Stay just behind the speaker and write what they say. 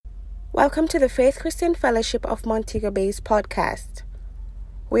Welcome to the Faith Christian Fellowship of Montego Bay's podcast.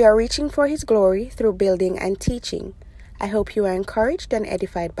 We are reaching for His glory through building and teaching. I hope you are encouraged and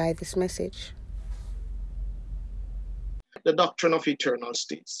edified by this message. The doctrine of eternal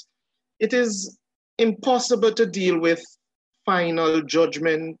states. It is impossible to deal with final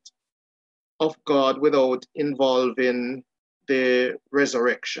judgment of God without involving the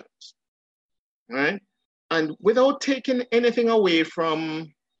resurrections, right? And without taking anything away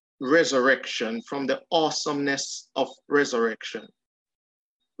from resurrection, from the awesomeness of resurrection.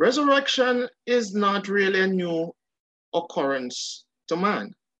 Resurrection is not really a new occurrence to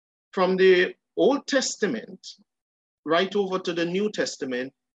man. From the Old Testament right over to the New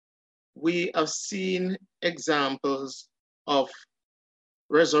Testament, we have seen examples of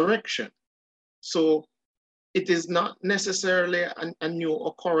resurrection. So it is not necessarily a new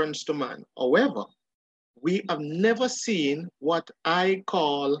occurrence to man. However, we have never seen what I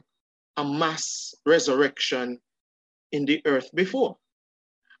call a mass resurrection in the earth before.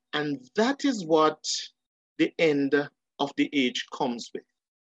 And that is what the end of the age comes with.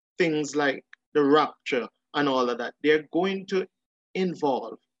 Things like the rapture and all of that, they're going to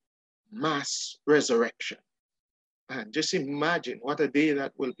involve mass resurrection. And just imagine what a day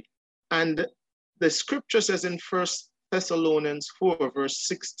that will be. And the scripture says in 1 Thessalonians 4, verse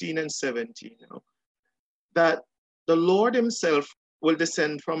 16 and 17, that the Lord himself will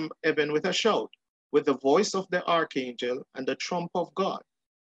descend from heaven with a shout, with the voice of the archangel and the trump of God.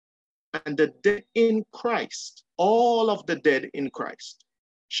 And the dead in Christ, all of the dead in Christ,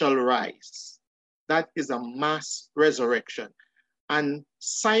 shall rise. That is a mass resurrection. And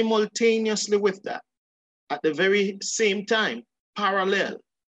simultaneously with that, at the very same time, parallel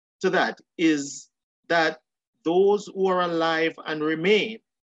to that, is that those who are alive and remain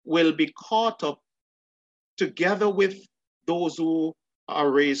will be caught up together with those who are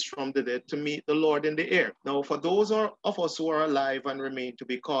raised from the dead to meet the Lord in the air. Now, for those of us who are alive and remain to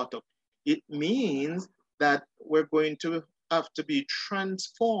be caught up, it means that we're going to have to be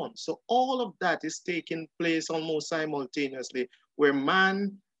transformed. So all of that is taking place almost simultaneously, where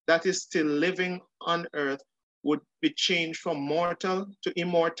man that is still living on earth would be changed from mortal to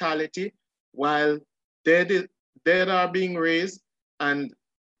immortality, while dead are being raised, and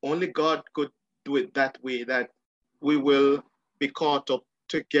only God could do it that way, that we will be caught up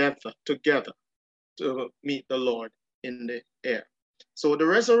together to meet the Lord in the air. So the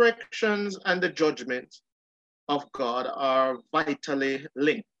resurrections and the judgments of God are vitally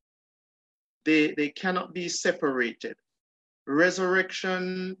linked. They cannot be separated.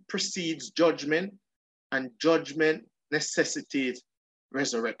 Resurrection precedes judgment, and judgment necessitates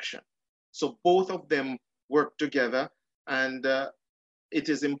resurrection. So both of them work together, and it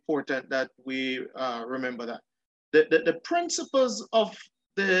is important that we remember that. The principles of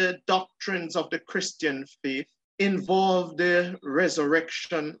the doctrines of the Christian faith involve the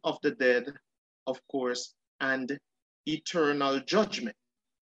resurrection of the dead, of course, and eternal judgment.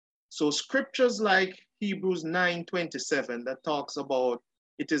 So scriptures like Hebrews 9:27 that talks about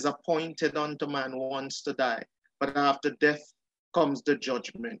it is appointed unto man once to die, but after death comes the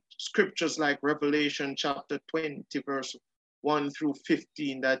judgment. Scriptures like Revelation chapter 20, verse 1 through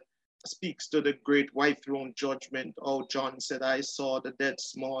 15 that speaks to the great white throne judgment. Oh, John said, I saw the dead,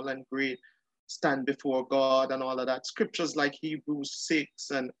 small and great, stand before God and all of that. Scriptures like Hebrews 6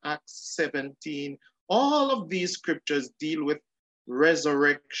 and Acts 17, all of these scriptures deal with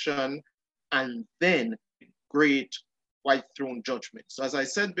resurrection and then great white throne judgment. So as I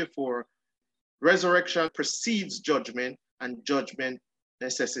said before, resurrection precedes judgment, and judgment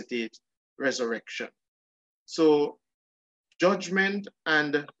necessitates resurrection. So judgment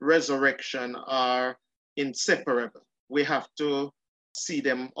and resurrection are inseparable. We have to see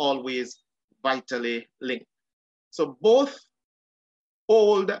them always vitally linked. So both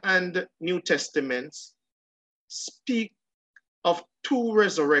Old and New Testaments speak of two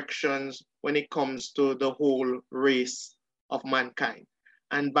resurrections when it comes to the whole race of mankind.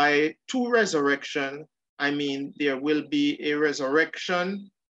 And by two resurrection, I mean there will be a resurrection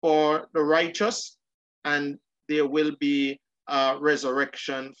for the righteous, and there will be a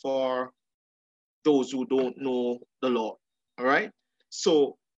resurrection for those who don't know the Lord. All right?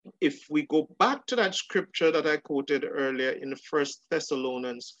 So if we go back to that scripture that I quoted earlier in 1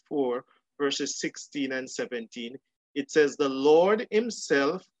 Thessalonians 4, verses 16 and 17, it says, the Lord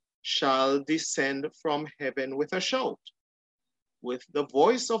himself shall descend from heaven with a shout, with the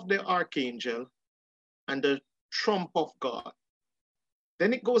voice of the archangel and the trump of God.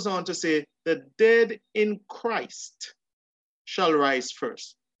 Then it goes on to say, the dead in Christ shall rise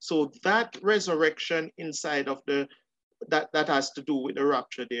first. So that resurrection inside of that has to do with the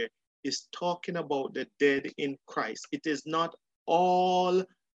rapture there is talking about the dead in Christ. It is not all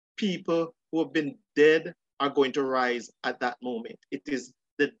people who have been dead are going to rise at that moment. It is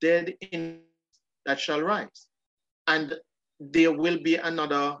the dead in that shall rise. And there will be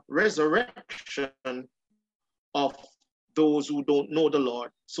another resurrection of those who don't know the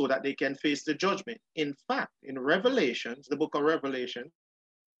Lord so that they can face the judgment. In fact, in Revelations, the book of Revelation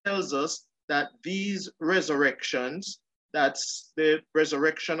tells us that these resurrections, that's the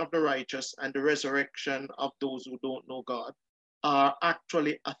resurrection of the righteous and the resurrection of those who don't know God, are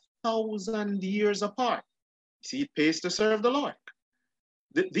actually 1,000 years apart. See, it pays to serve the Lord.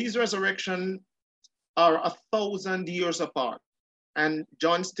 These resurrections are 1,000 years apart. And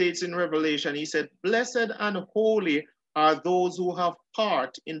John states in Revelation, he said, blessed and holy are those who have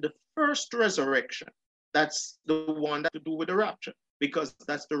part in the first resurrection. That's the one that to do with the rapture, because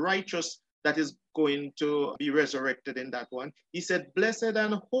that's the righteous that is going to be resurrected in that one. He said, blessed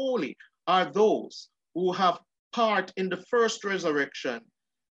and holy are those who have part in the first resurrection,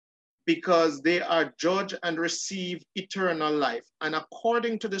 because they are judged and receive eternal life. And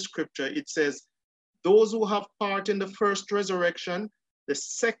according to the scripture, it says, those who have part in the first resurrection, the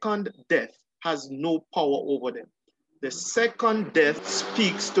second death has no power over them. The second death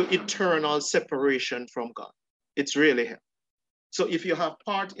speaks to eternal separation from God. It's really hell. So if you have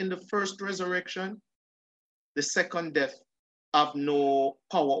part in the first resurrection, the second death have no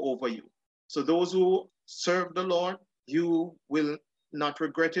power over you. So those who serve the Lord, you will not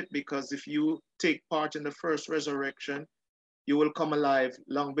regret it, because if you take part in the first resurrection, you will come alive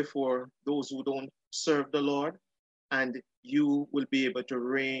long before those who don't serve the Lord, and you will be able to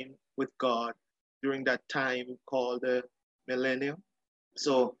reign with God during that time called the millennium.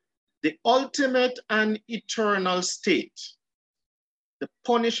 So the ultimate and eternal state, the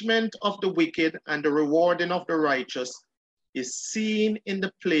punishment of the wicked and the rewarding of the righteous, is seen in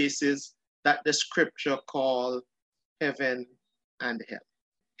the places that the scripture call heaven and hell.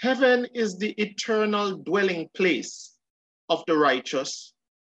 Heaven is the eternal dwelling place of the righteous,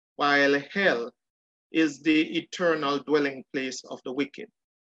 while hell is the eternal dwelling place of the wicked.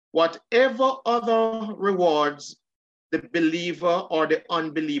 Whatever other rewards the believer or the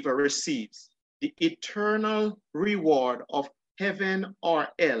unbeliever receives, the eternal reward of heaven or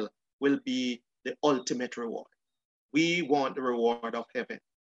hell will be the ultimate reward. We want the reward of heaven.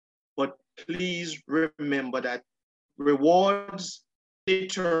 But please remember that rewards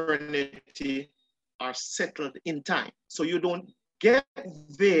eternity are settled in time. So you don't get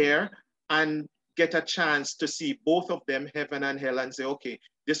there and get a chance to see both of them, heaven and hell, and say, okay,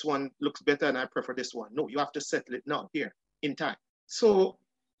 this one looks better and I prefer this one. No, you have to settle it now, here, in time. So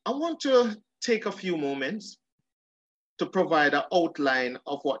I want to take a few moments to provide an outline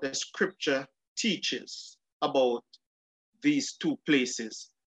of what the scripture teaches about these two places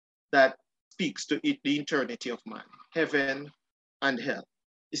that speaks to the eternity of man, heaven and hell.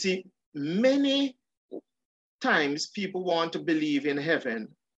 You see, many times people want to believe in heaven,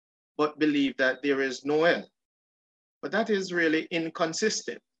 but believe that there is no hell. But that is really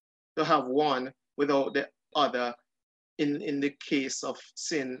inconsistent to have one without the other in the case of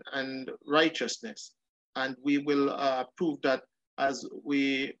sin and righteousness. And we will prove that as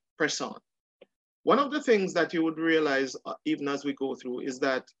we press on. One of the things that you would realize even as we go through is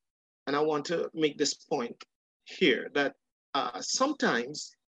that, and I want to make this point here, that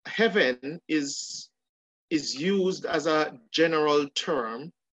sometimes heaven is used as a general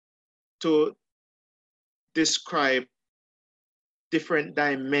term to describe different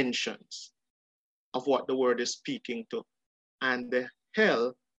dimensions of what the word is speaking to. And the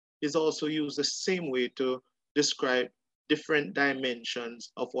hell is also used the same way to describe different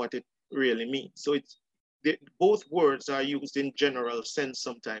dimensions of what it really means. So both words are used in general sense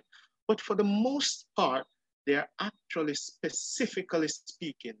sometimes, but for the most part, they are actually specifically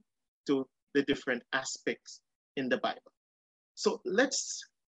speaking to the different aspects in the Bible. So let's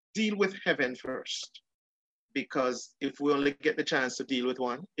deal with heaven first, because if we only get the chance to deal with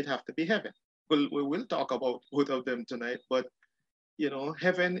one, it have to be heaven. We will talk about both of them tonight, but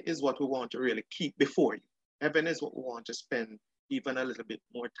heaven is what we want to really keep before you. Heaven is what we want to spend even a little bit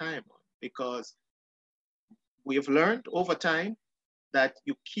more time on, because we have learned over time that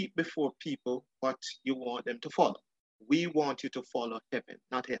you keep before people what you want them to follow. We want you to follow heaven,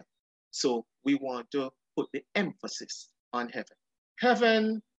 not hell. So we want to put the emphasis on heaven.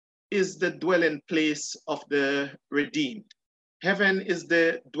 Heaven is the dwelling place of the redeemed. Heaven is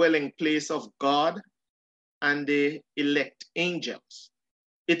the dwelling place of God and the elect angels.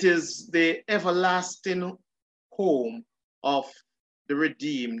 It is the everlasting home of the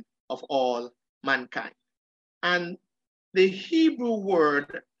redeemed of all mankind. And The Hebrew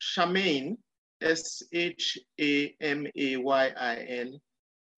word shamayin, Shamayin,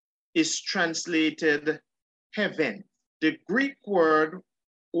 is translated heaven. The Greek word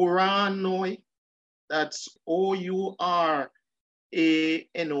ouranoi, that's Ouranoi,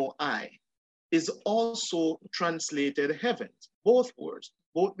 is also translated heavens. Both words,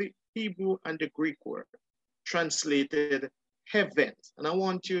 both the Hebrew and the Greek word, translated heavens. And I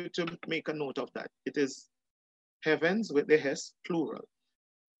want you to make a note of that. It is heavens with the S, plural.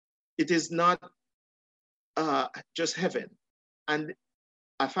 It is not just heaven. And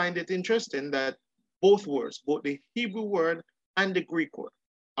I find it interesting that both words, both the Hebrew word and the Greek word,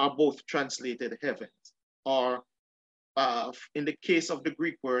 are both translated heavens. Or in the case of the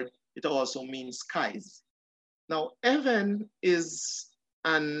Greek word, it also means skies. Now, heaven is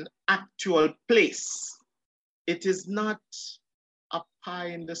an actual place. It is not a pie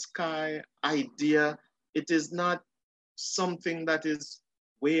in the sky idea. It is not something that is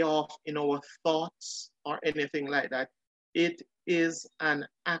way off in our thoughts or anything like that. It is an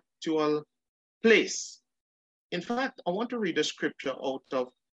actual place. In fact, I want to read a scripture out of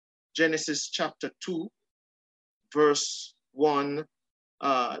Genesis chapter 2, verse 1,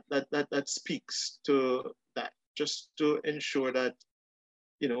 that speaks to that, just to ensure that,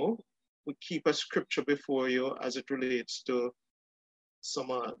 we keep a scripture before you as it relates to some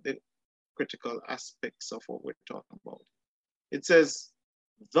of the critical aspects of what we're talking about. It says,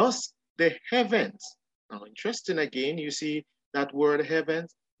 thus the heavens. Now, interesting again, you see that word heaven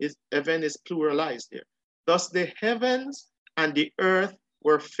is pluralized here. Thus the heavens and the earth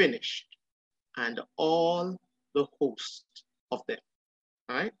were finished, and all the host of them.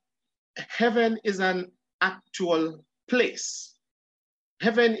 All right? Heaven is an actual place.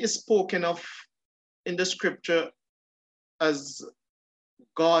 Heaven is spoken of in the scripture as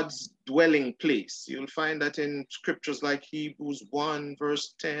God's dwelling place. You'll find that in scriptures like Hebrews 1,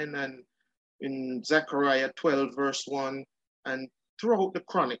 verse 10, and in Zechariah 12, verse 1, and throughout the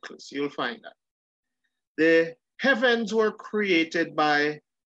Chronicles, you'll find that. The heavens were created by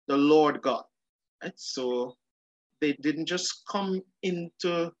the Lord God. Right? So they didn't just come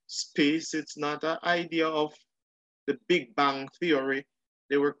into space. It's not an idea of the Big Bang theory.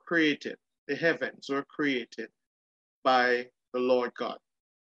 They were created. The heavens were created by the Lord God.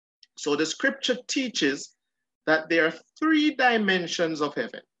 So the scripture teaches that there are three dimensions of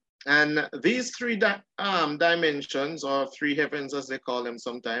heaven. And these three dimensions, or three heavens as they call them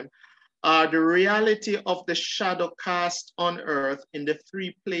sometimes, are the reality of the shadow cast on earth in the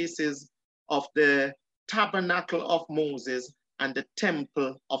three places of the tabernacle of Moses and the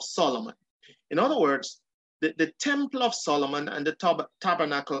temple of Solomon. In other words, the temple of Solomon and the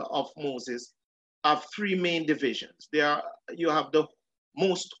tabernacle of Moses have three main divisions. You have the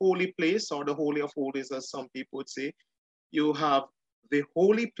most holy place, or the Holy of Holies, as some people would say. You have the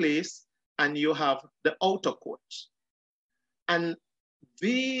holy place, and you have the outer courts. And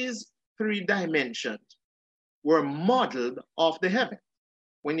these three dimensions were modeled off the heaven.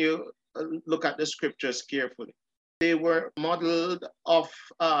 When you look at the scriptures carefully, they were modeled off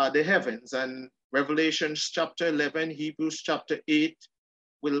the heavens. And Revelation chapter 11, Hebrews chapter 8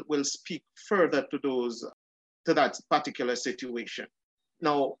 will speak further to that particular situation.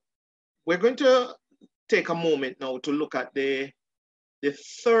 Now, we're going to take a moment now to look at the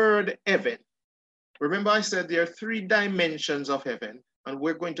third heaven. Remember, I said there are three dimensions of heaven, and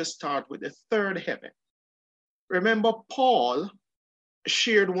we're going to start with the third heaven. Remember, Paul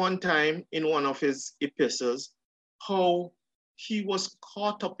shared one time in one of his epistles how he was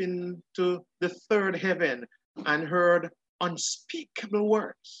caught up into the third heaven and heard unspeakable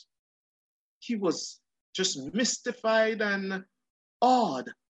words. He was just mystified and awed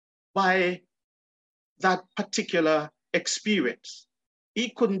by that particular experience. He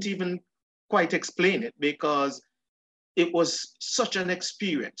couldn't even quite explain it because it was such an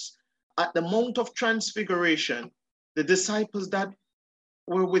experience. At the Mount of Transfiguration, the disciples that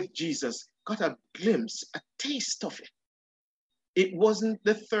were with Jesus got a glimpse, a taste of it. It wasn't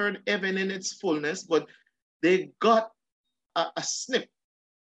the third heaven in its fullness, but they got a snip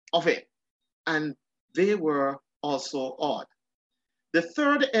of it, and they were also awed. The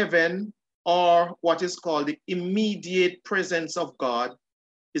third heaven, or what is called the immediate presence of God,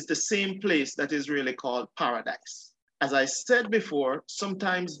 is the same place that is really called paradise. As I said before,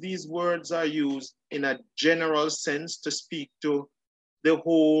 sometimes these words are used in a general sense to speak to the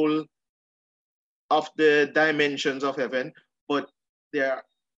whole of the dimensions of heaven, but there are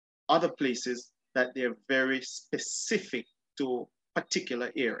other places that they're very specific to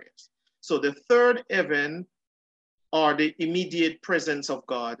particular areas. So the third heaven, or the immediate presence of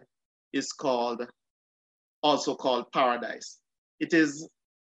God, is called also called paradise. It is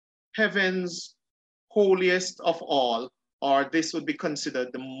heaven's holiest of all, or this would be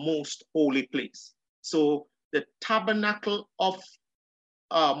considered the most holy place. So the tabernacle of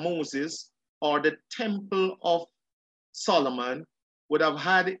Moses or the temple of Solomon would have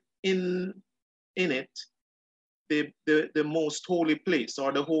had in it the most holy place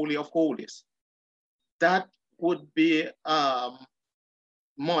or the holy of holies. That would be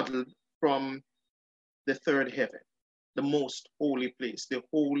modeled from the third heaven, the most holy place, the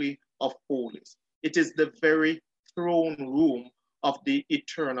holy of holies. It is the very throne room of the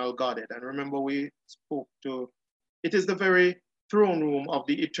eternal Godhead. And remember, we spoke to it is the very throne room of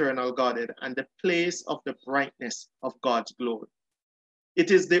the eternal Godhead and the place of the brightness of God's glory.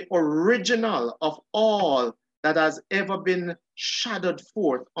 It is the original of all that has ever been shadowed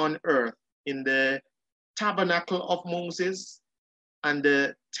forth on earth in the tabernacle of Moses and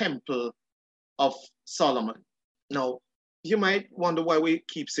the temple of Solomon. Now, you might wonder why we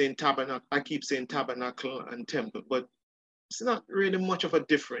keep saying tabernacle. I keep saying tabernacle and temple, but it's not really much of a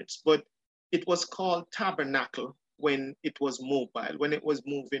difference. But it was called tabernacle when it was mobile, when it was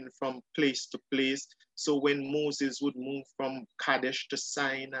moving from place to place. So when Moses would move from Kadesh to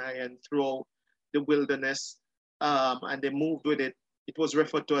Sinai and throughout the wilderness, and they moved with it, it was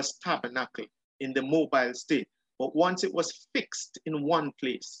referred to as tabernacle in the mobile state. But once it was fixed in one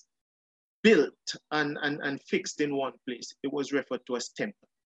place, built and fixed in one place, it was referred to as temple.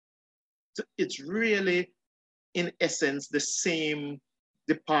 So it's really, in essence, the same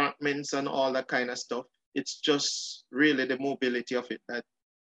departments and all that kind of stuff. It's just really the mobility of it that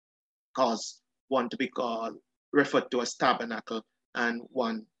caused one to be called, referred to as tabernacle and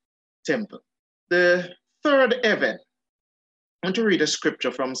one temple. The third heaven, I want to read a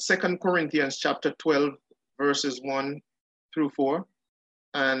scripture from 2 Corinthians chapter 12, verses 1 through 4,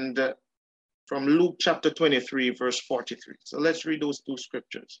 and from Luke chapter 23, verse 43. So let's read those two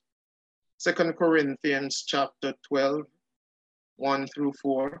scriptures. 2 Corinthians chapter 12, 1 through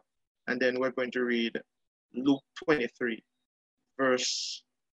 4, and then we're going to read Luke 23, verse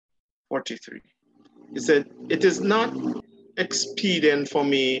 43. He said, "It is not expedient for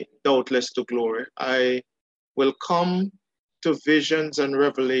me, doubtless, to glory. I will come to visions and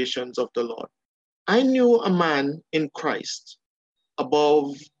revelations of the Lord. I knew a man in Christ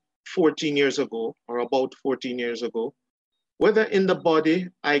above 14 years ago, or about 14 years ago, whether in the body,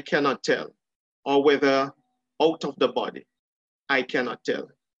 I cannot tell, or whether out of the body, I cannot tell.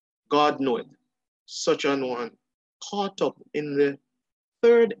 God knoweth, such an one caught up in the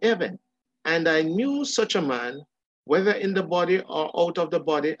third heaven. And I knew such a man, whether in the body or out of the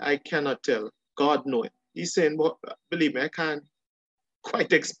body, I cannot tell. God knoweth." He's saying, well, believe me, I can't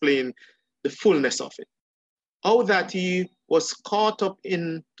quite explain the fullness of it. How that he was caught up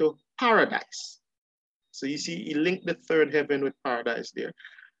into paradise. So you see, he linked the third heaven with paradise there,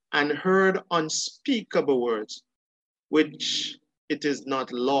 and heard unspeakable words, which it is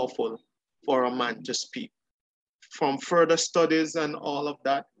not lawful for a man to speak. From further studies and all of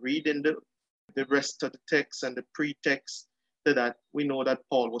that, reading the rest of the text and the pretext to that, we know that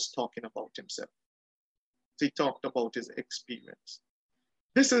Paul was talking about himself. So he talked about his experience.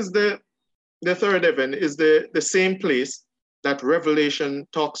 This is the third heaven, is the same place that Revelation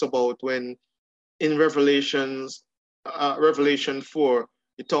talks about when in Revelation 4,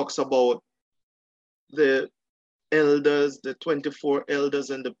 it talks about the elders, the 24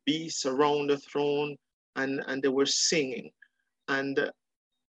 elders and the beasts around the throne, and they were singing. And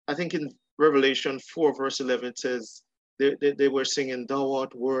I think in Revelation 4, verse 11, it says, they were singing, "Thou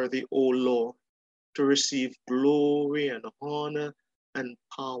art worthy, O Lord, to receive glory and honor and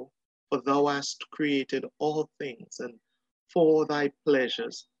power, for thou hast created all things, and for thy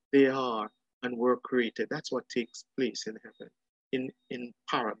pleasures they are and were created." That's what takes place in heaven, in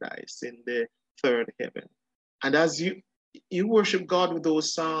paradise, in the third heaven. And as you worship God with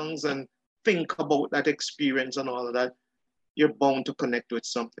those songs and think about that experience and all of that, you're bound to connect with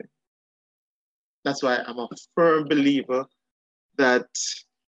something. That's why I'm a firm believer that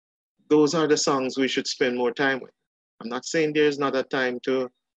those are the songs we should spend more time with. I'm not saying there's not a time to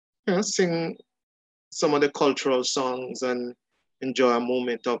sing some of the cultural songs and enjoy a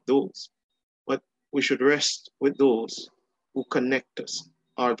moment of those, but we should rest with those who connect us,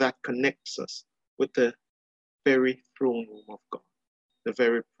 or that connects us with the very throne room of God, the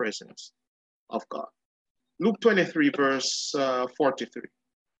very presence of God. Luke 23, verse 43.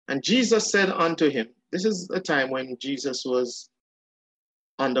 "And Jesus said unto him," this is the time when Jesus was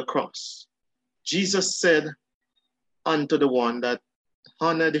on the cross. "Jesus said unto the one that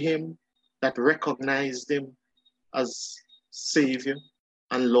honored him, that recognized him as Savior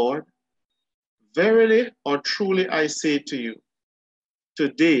and Lord, Verily or truly I say to you,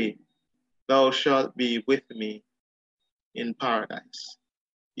 today thou shalt be with me in paradise.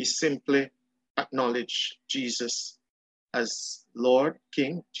 He simply acknowledged Jesus as Lord,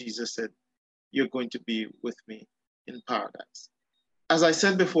 King. Jesus said, you're going to be with me in paradise. As I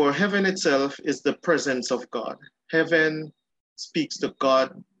said before, heaven itself is the presence of God. Heaven speaks to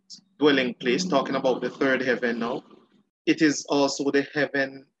God's dwelling place, talking about the third heaven now. It is also the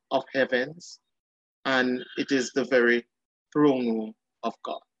heaven of heavens, and it is the very throne room of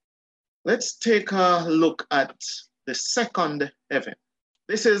God. Let's take a look at the second heaven.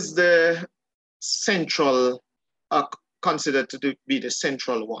 This is the central, considered to be the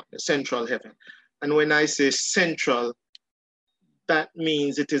central one, the central heaven. And when I say central, that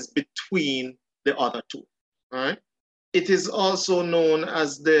means it is between the other two, right? It is also known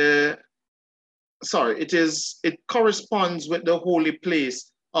as it corresponds with the holy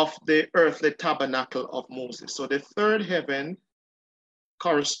place of the earthly tabernacle of Moses. So the third heaven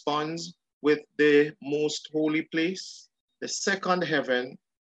corresponds with the most holy place. The second heaven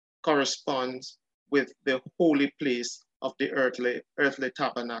corresponds with the holy place of the earthly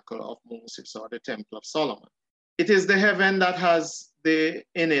tabernacle of Moses, or the temple of Solomon. It is the heaven that has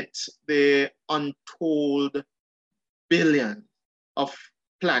in it the untold billion of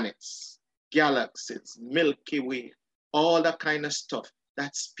planets, galaxies, Milky Way, all that kind of stuff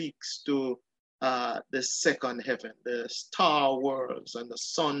that speaks to the second heaven, the star worlds and the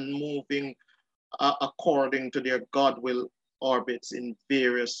sun moving according to their God will orbits in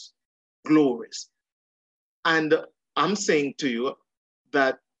various glories. And I'm saying to you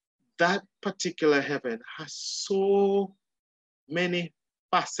that that particular heaven has so many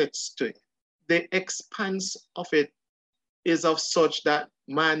facets to it. The expanse of it is of such that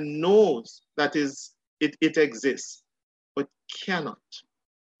man knows that it exists, but cannot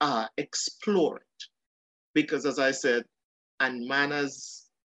explore it. Because as I said, and man has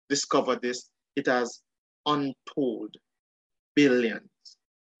discovered this, it has untold billions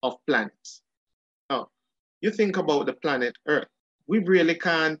of planets. Now, you think about the planet Earth. We really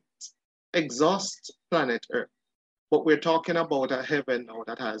can't exhaust planet Earth, but we're talking about a heaven now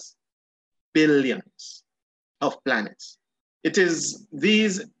that has billions of planets. It is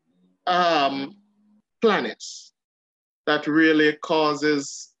these planets that really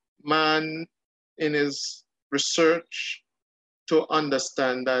causes man in his research to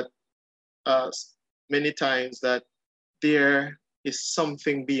understand that many times that there is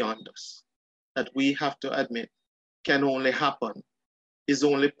something beyond us that we have to admit can only happen, is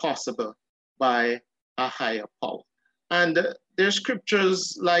only possible by a higher power. And there's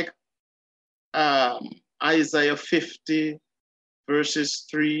scriptures like Isaiah 50 verses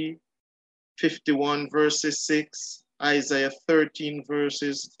 3, 51 verses 6, Isaiah 13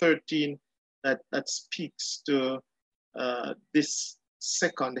 verses 13 that speaks to this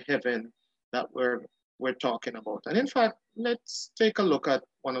second heaven that we're talking about. And in fact, let's take a look at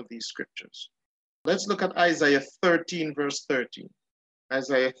one of these scriptures. Let's look at Isaiah 13 verse 13.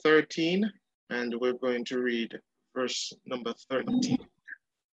 Isaiah 13, and we're going to read verse number 13.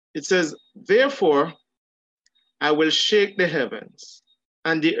 It says, therefore, I will shake the heavens,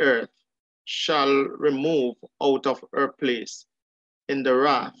 and the earth shall remove out of her place in the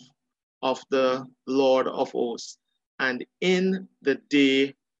wrath of the Lord of hosts, and in the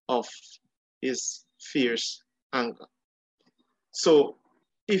day of his fierce anger. So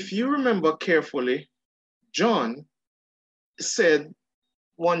if you remember carefully, John said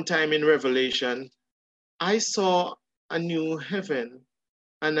one time in Revelation, I saw a new heaven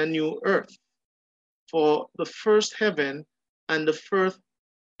and a new earth. For the first heaven and the first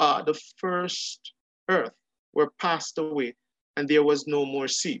earth were passed away, and there was no more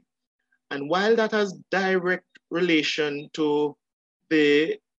sea. And while that has direct relation to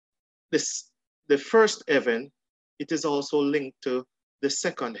the first heaven, it is also linked to the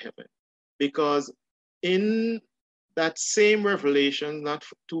second heaven. Because in that same Revelation, not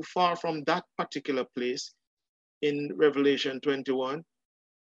too far from that particular place, in Revelation 21,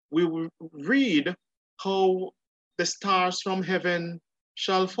 we will read how the stars from heaven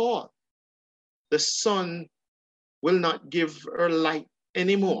shall fall. The sun will not give her light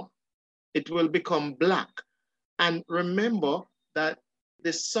anymore. It will become black. And remember that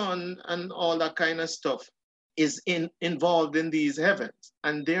the sun and all that kind of stuff is involved in these heavens.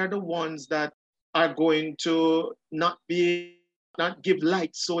 And they're the ones that are going to not give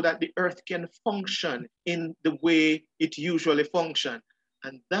light so that the earth can function in the way it usually functions.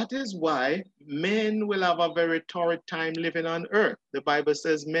 And that is why men will have a very torrid time living on earth. The Bible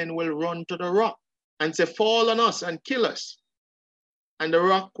says men will run to the rock and say, fall on us and kill us. And the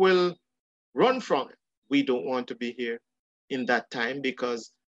rock will run from it. We don't want to be here in that time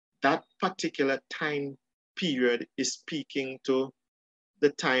because that particular time period is speaking to the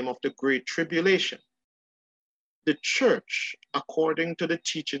time of the Great Tribulation. The church, according to the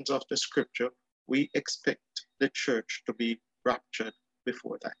teachings of the scripture, we expect the church to be raptured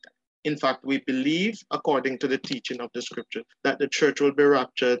before that time. In fact, we believe, according to the teaching of the scripture, that the church will be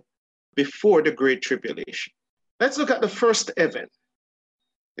raptured before the Great Tribulation. Let's look at the first heaven.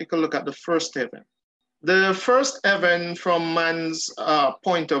 Take a look at the first heaven. The first heaven, from man's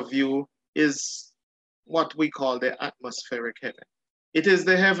point of view, is what we call the atmospheric heaven. It is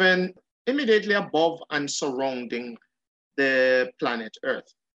the heaven immediately above and surrounding the planet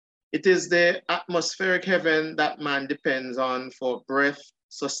Earth. It is the atmospheric heaven that man depends on for breath,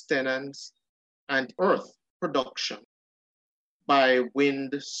 sustenance, and earth production by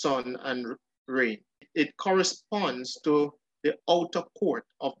wind, sun, and rain. It corresponds to the outer court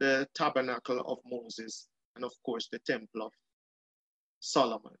of the tabernacle of Moses and, of course, the temple of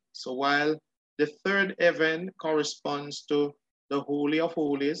Solomon. So while the third heaven corresponds to the Holy of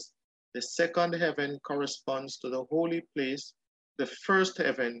Holies, the second heaven corresponds to the holy place, the first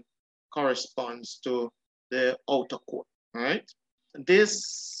heaven corresponds to the outer court, all right?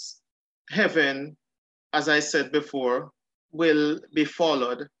 This heaven, as I said before, will be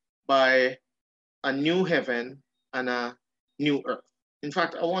followed by a new heaven and a new earth. In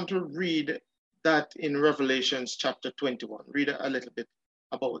fact, I want to read that in Revelations chapter 21. Read a little bit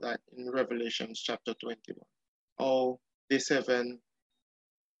about that in Revelations chapter 21. How this heaven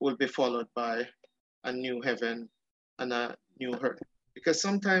will be followed by a new heaven and a new earth. Because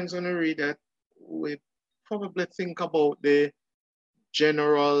sometimes when we read that, we probably think about the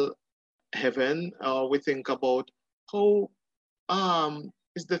general heaven, or we think about how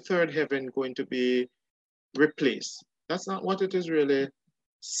is the third heaven going to be replaced. That's not what it is really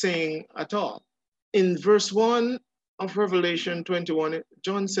saying at all. In verse 1 of Revelation 21,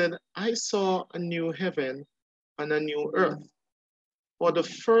 John said, I saw a new heaven and a new earth. For the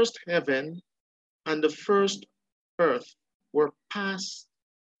first heaven and the first earth were passed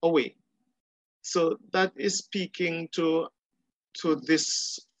away. So that is speaking to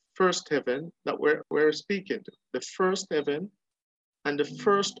this first heaven that we're speaking to. The first heaven and the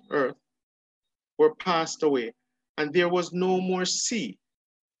first earth were passed away, and there was no more sea.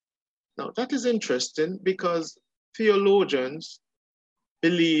 Now that is interesting because theologians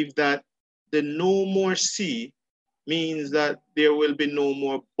believe that the no more sea means that there will be no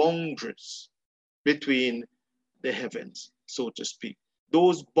more boundaries between the heavens, so to speak.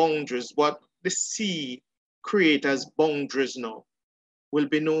 Those boundaries, what the sea create as boundaries now, will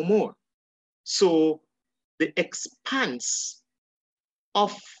be no more. So the expanse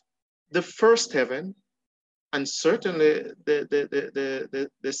of the first heaven, and certainly the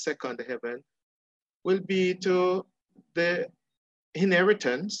second heaven, will be to the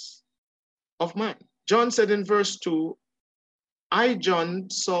inheritance of man. John said in verse 2, I, John,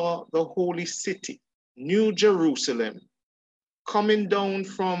 saw the holy city, New Jerusalem, coming down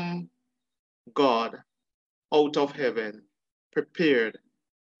from God out of heaven, prepared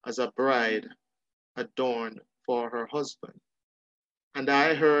as a bride adorned for her husband. And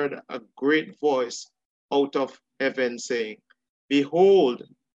I heard a great voice out of heaven saying, behold,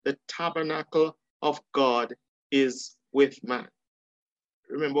 the tabernacle of God is with man.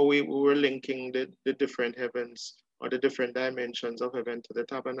 Remember, we were linking the different heavens or the different dimensions of heaven to the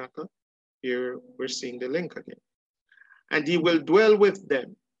tabernacle. Here we're seeing the link again. And he will dwell with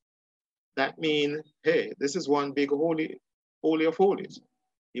them. That means, hey, this is one big holy of holies.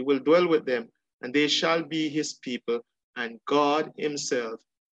 He will dwell with them, and they shall be his people, and God himself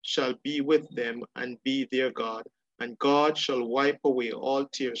shall be with them and be their God. And God shall wipe away all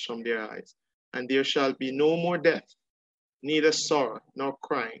tears from their eyes. And there shall be no more death, neither sorrow nor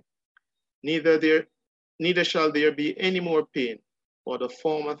crying, neither shall there be any more pain, for the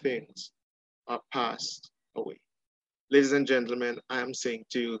former things are passed away. Ladies and gentlemen, I am saying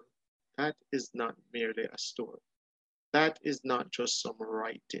to you, that is not merely a story. That is not just some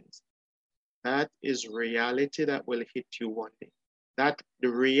writings. That is reality that will hit you one day. That the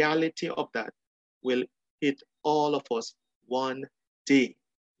reality of that will hit all of us one day,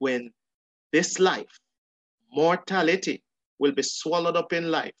 when this life, mortality, will be swallowed up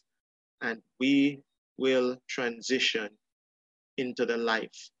in life, and we will transition into the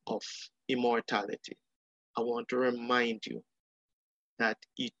life of immortality. I want to remind you that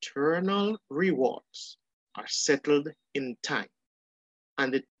eternal rewards are settled in time.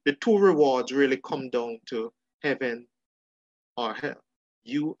 And the two rewards really come down to heaven or hell.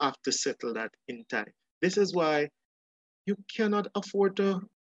 You have to settle that in time. This is why you cannot afford to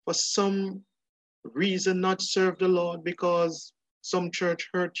for some reason not serve the Lord because some church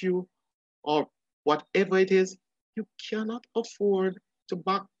hurt you or whatever it is, you cannot afford to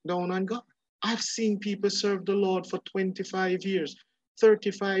back down on God. I've seen people serve the Lord for 25 years,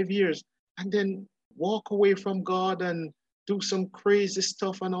 35 years, and then walk away from God and do some crazy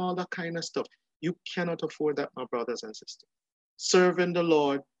stuff and all that kind of stuff. You cannot afford that, my brothers and sisters. Serving the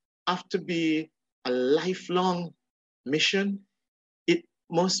Lord have to be a lifelong mission. It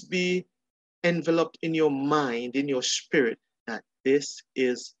must be enveloped in your mind, in your spirit, that this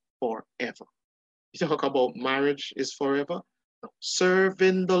is forever. You talk about marriage is forever. No,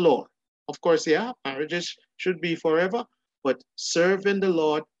 serving the Lord. Of course, yeah, marriages should be forever, but serving the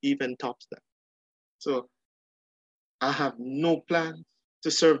Lord even tops that. So I have no plans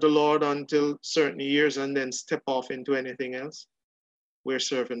to serve the Lord until certain years and then step off into anything else. We're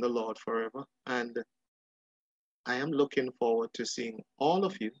serving the Lord forever. And I am looking forward to seeing all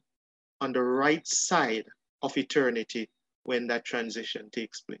of you on the right side of eternity when that transition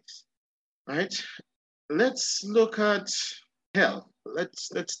takes place. All right, let's look at hell.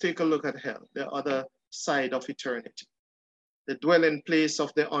 Let's take a look at hell, the other side of eternity, the dwelling place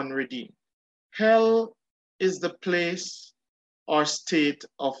of the unredeemed. Hell is the place or state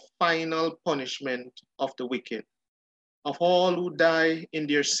of final punishment of the wicked, of all who die in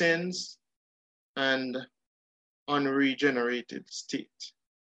their sins and unregenerated state.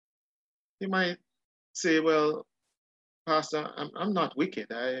 You might say, well, Pastor, I'm not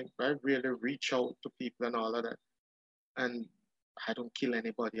wicked. I really reach out to people and all of that. And I don't kill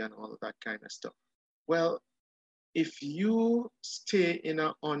anybody and all of that kind of stuff. Well, if you stay in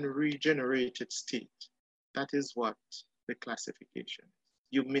an unregenerated state, that is what the classification is.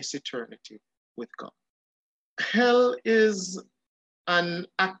 You miss eternity with God. Hell is an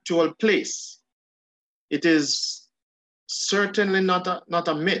actual place. It is certainly not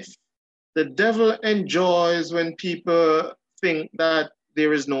a myth. The devil enjoys when people think that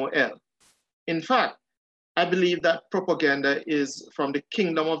there is no hell. In fact, I believe that propaganda is from the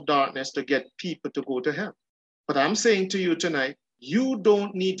kingdom of darkness to get people to go to hell. But I'm saying to you tonight, you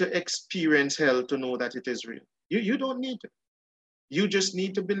don't need to experience hell to know that it is real. You don't need to. You just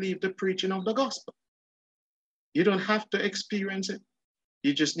need to believe the preaching of the gospel. You don't have to experience it.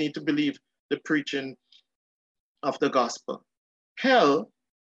 You just need to believe the preaching of the gospel. Hell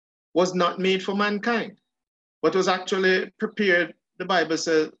was not made for mankind, but was actually prepared, the Bible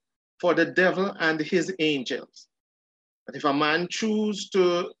says, for the devil and his angels. But if a man choose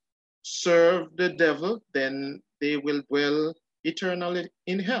to serve the devil, then they will dwell eternally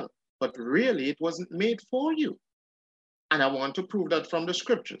in hell. But really, it wasn't made for you. And I want to prove that from the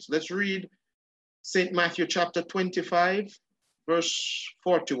scriptures. Let's read St. Matthew chapter 25, verse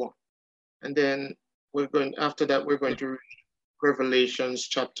 41. And then after that, we're going to read Revelations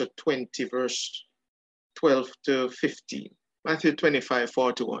chapter 20, verse 12 to 15. Matthew 25,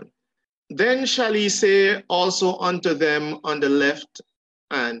 41. Then shall he say also unto them on the left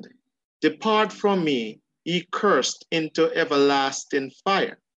hand, Depart from me, ye cursed, into everlasting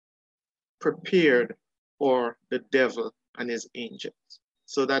fire, prepared for the devil and his angels.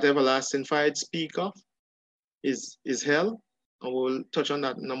 So that everlasting fire it speak of is hell, and we'll touch on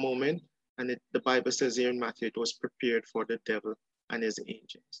that in a moment. And the Bible says here in Matthew, it was prepared for the devil and his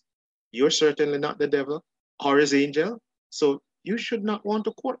angels. You're certainly not the devil or his angel, so you should not want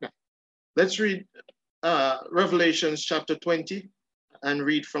to quote that. Let's read Revelations chapter 20 and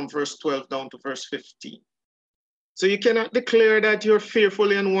read from verse 12 down to verse 15. So you cannot declare that you're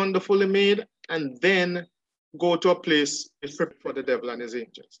fearfully and wonderfully made and then go to a place for the devil and his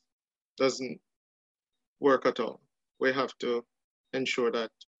angels. Doesn't work at all. We have to ensure that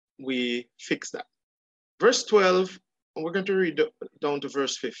we fix that. Verse 12, and we're going to read down to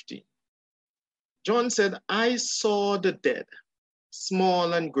verse 15. John said, I saw the dead,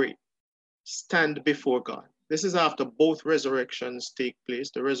 small and great, stand before God. This is after both resurrections take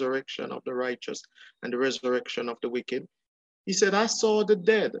place, the resurrection of the righteous and the resurrection of the wicked. He said, I saw the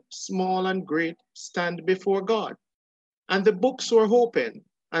dead, small and great, stand before God. And the books were open,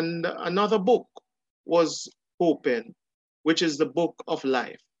 and another book was open, which is the book of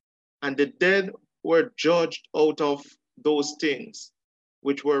life. And the dead were judged out of those things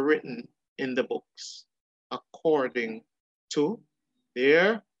which were written in the books, according to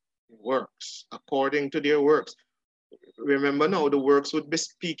their works, according to their works. Remember now, the works would be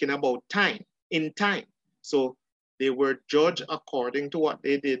speaking about time, in time. So they were judged according to what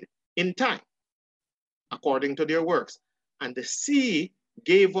they did in time, according to their works. And the sea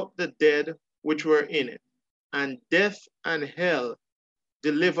gave up the dead which were in it, and death and hell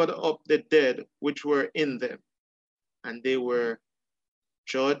delivered up the dead which were in them, and they were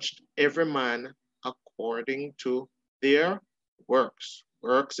judged every man according to their works.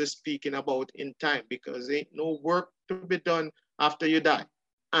 Works is speaking about in time because there ain't no work to be done after you die.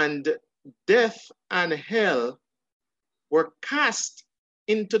 And death and hell were cast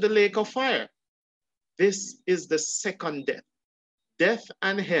into the lake of fire. This is the second death. Death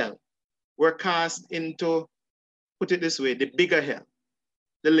and hell were cast into, put it this way, the bigger hell,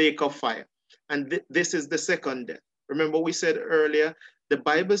 the lake of fire. And this is the second death. Remember, we said earlier, the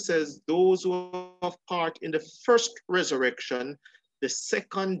Bible says those who have part in the first resurrection, the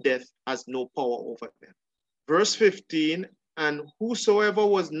second death has no power over them. Verse 15, and whosoever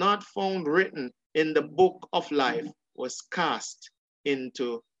was not found written in the book of life was cast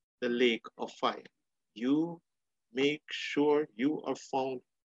into the lake of fire. You make sure you are found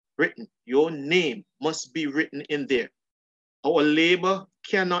written. Your name must be written in there. Our labor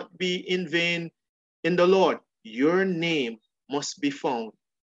cannot be in vain in the Lord. Your name must be found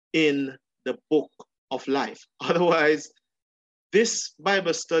in the book of life. Otherwise, this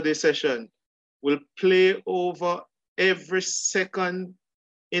Bible study session will play over every second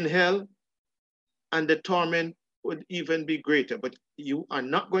in hell, and the torment would even be greater. But you are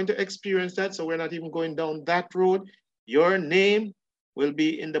not going to experience that, so we're not even going down that road. Your name will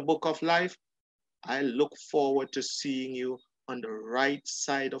be in the book of life. I look forward to seeing you on the right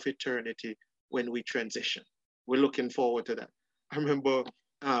side of eternity when we transition. We're looking forward to that. I remember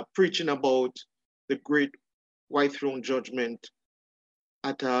preaching about the great white throne judgment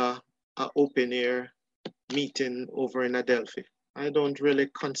at a open air meeting over in Adelphi. I don't really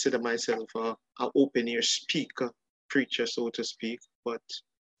consider myself an open air speaker, preacher, so to speak, but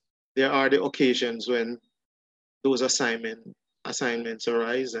there are the occasions when those assignments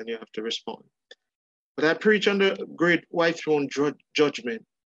arise and you have to respond. But I preach on the great white throne judgment.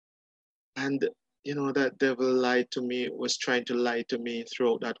 And, you know, that devil was trying to lie to me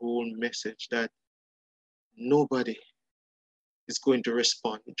throughout that whole message that nobody is going to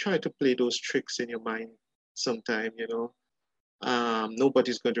respond. You try to play those tricks in your mind sometime, you know.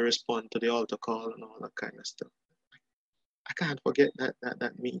 Nobody's going to respond to the altar call and all that kind of stuff. I can't forget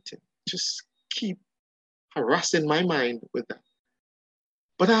that meeting. Just keep harassing my mind with that.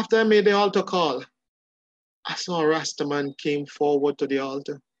 But after I made the altar call, I saw a Rastaman came forward to the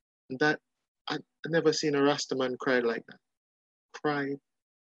altar. And that I never seen a Rastaman cry like that. Cried,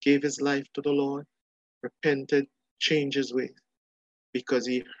 gave his life to the Lord, repented, changed his ways, because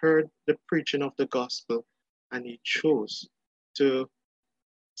he heard the preaching of the gospel and he chose to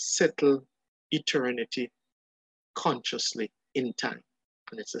settle eternity consciously in time.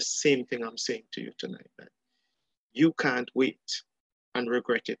 And it's the same thing I'm saying to you tonight, that you can't wait and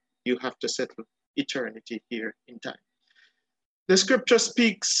regret it. You have to settle eternity here in time. The scripture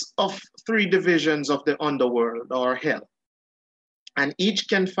speaks of 3 divisions of the underworld or hell, and each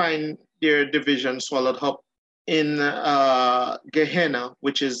can find their division swallowed up in Gehenna,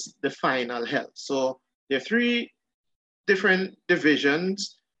 which is the final hell. So there are 3 different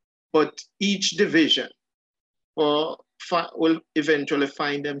divisions, but each division will eventually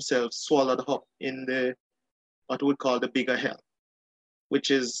find themselves swallowed up in the what we call the bigger hell,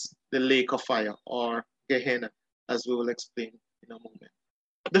 which is the lake of fire or Gehenna, as we will explain in a moment.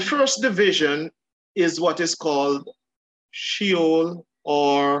 The first division is what is called Sheol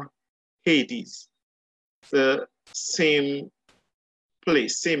or Hades. The same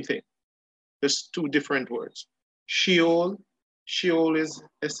place, same thing. There's 2 different words. Sheol is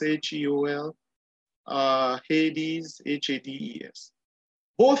S-H-E-O-L. Hades, H-A-D-E-S.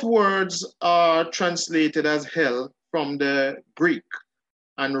 Both words are translated as hell from the Greek,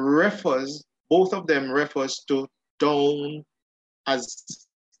 and both of them refers to down, as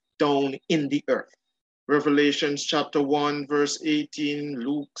down in the earth. Revelation chapter 1, verse 18,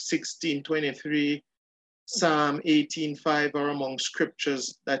 Luke 16:23, Psalm 18:5 are among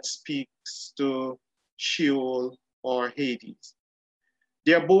scriptures that speaks to Sheol or Hades.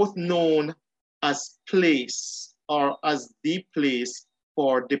 They are both known as place or as the place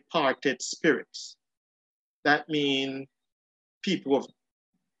for departed spirits. That means people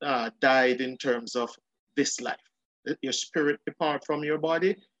have died in terms of this life. Your spirit depart from your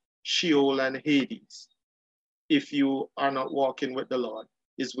body, Sheol and Hades, if you are not walking with the Lord,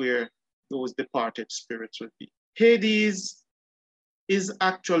 is where those departed spirits would be. Hades is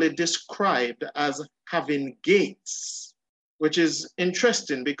actually described as having gates, which is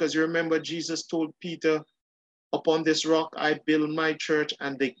interesting because you remember Jesus told Peter, upon this rock I build my church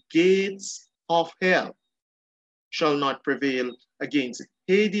and the gates of hell shall not prevail against it.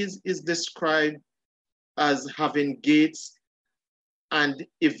 Hades is described as having gates, and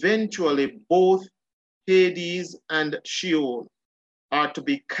eventually both Hades and Sheol are to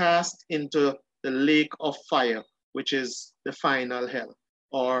be cast into the lake of fire, which is the final hell,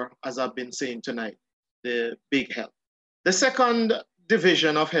 or as I've been saying tonight, the big hell. The second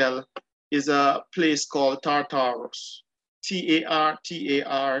division of hell is a place called Tartarus, Tartarus,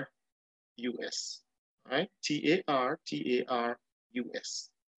 right? Tartarus.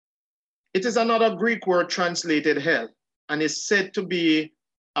 It is another Greek word translated hell, and is said to be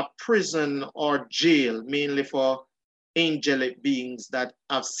a prison or jail, mainly for angelic beings that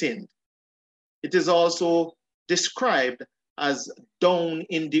have sinned. It is also described as down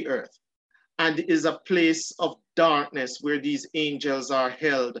in the earth, and is a place of darkness where these angels are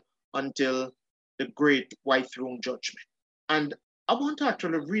held until the great white throne judgment. And I want to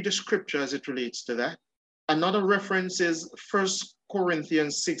actually read a scripture as it relates to that. Another reference is 1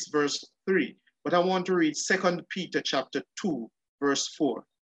 Corinthians 6, verse 3. But I want to read 2 Peter chapter 2, verse 4,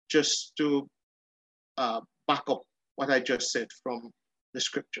 just to back up what I just said from the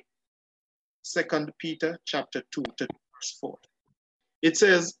scripture. 2 Peter chapter 2 to verse 4. It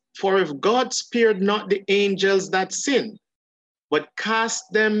says, "For if God spared not the angels that sinned, but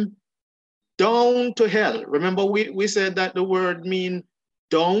cast them down to hell." Remember, we said that the word mean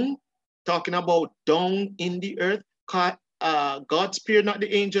down, talking about down in the earth. God spared not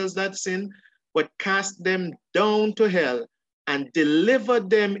the angels that sinned, but cast them down to hell and delivered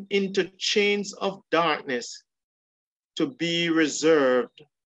them into chains of darkness to be reserved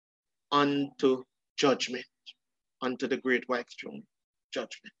unto judgment, unto the great white throne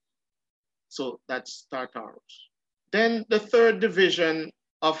judgment. So that's Tartarus. Then the third division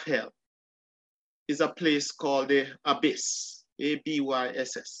of hell is a place called the abyss,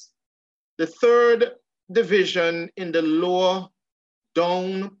 Abyss. The third division in the lower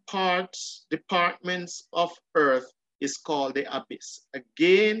down departments of earth is called the abyss.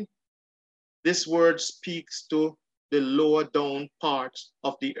 Again, this word speaks to the lower down parts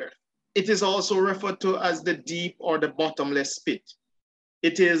of the earth. It is also referred to as the deep or the bottomless pit.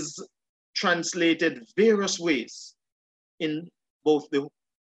 It is translated various ways in both the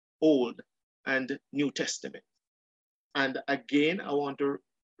Old and New Testament. And again, I want to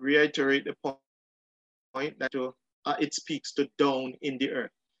reiterate the point that it speaks to down in the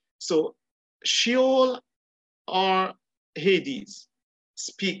earth. So Sheol or Hades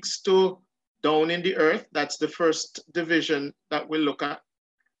speaks to down in the earth. That's the first division that we'll look at.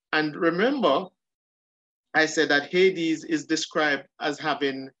 And remember, I said that Hades is described as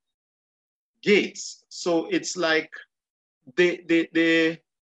having gates. So it's like the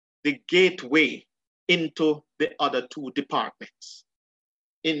gateway into the other two departments,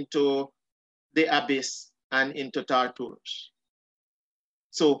 into the abyss and into Tartarus.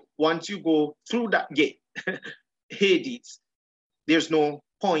 So once you go through that gate, Hades, there's no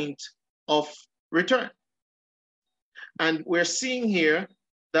point of return. And we're seeing here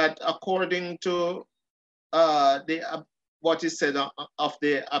that according to what is said of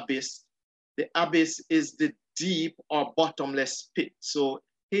the abyss is the deep or bottomless pit. So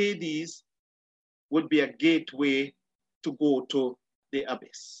Hades would be a gateway to go to the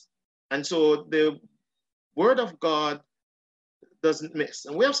abyss. And so the word of God doesn't miss.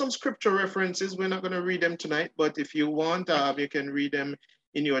 And we have some scripture references. We're not going to read them tonight, but if you want, you can read them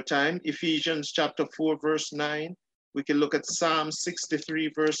in your time. Ephesians chapter 4, verse 9. We can look at Psalm 63,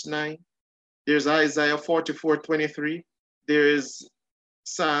 verse 9. There's Isaiah 44, 23. There is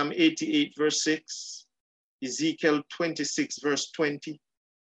Psalm 88, verse 6. Ezekiel 26, verse 20.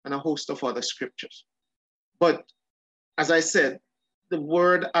 And a host of other scriptures. But as I said, the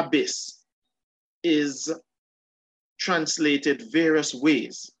word abyss is translated various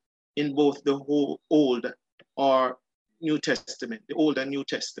ways in both the whole Old or New Testament, the Old and New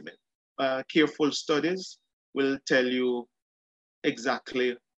Testament. Careful studies will tell you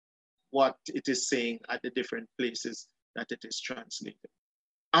exactly what it is saying at the different places that it is translated.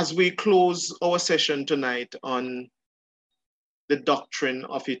 As we close our session tonight on the doctrine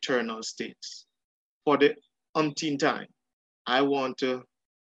of eternal states, for the umpteenth time, I want to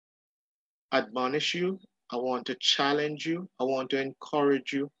admonish you, I want to challenge you, I want to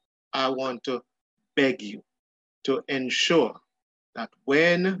encourage you, I want to beg you to ensure that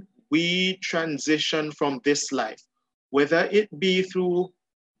when we transition from this life, whether it be through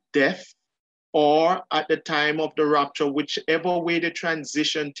death or at the time of the rapture, whichever way the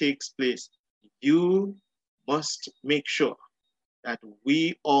transition takes place, you must make sure that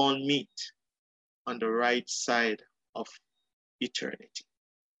we all meet on the right side of eternity.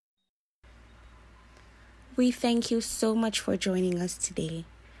 We thank you so much for joining us today.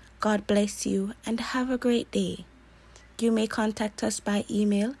 God bless you and have a great day. You may contact us by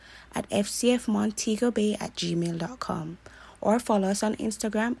email at fcfmontegobay@gmail.com or follow us on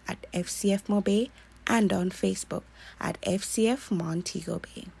Instagram at FCF Mobay and on Facebook at FCF Montego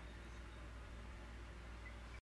Bay.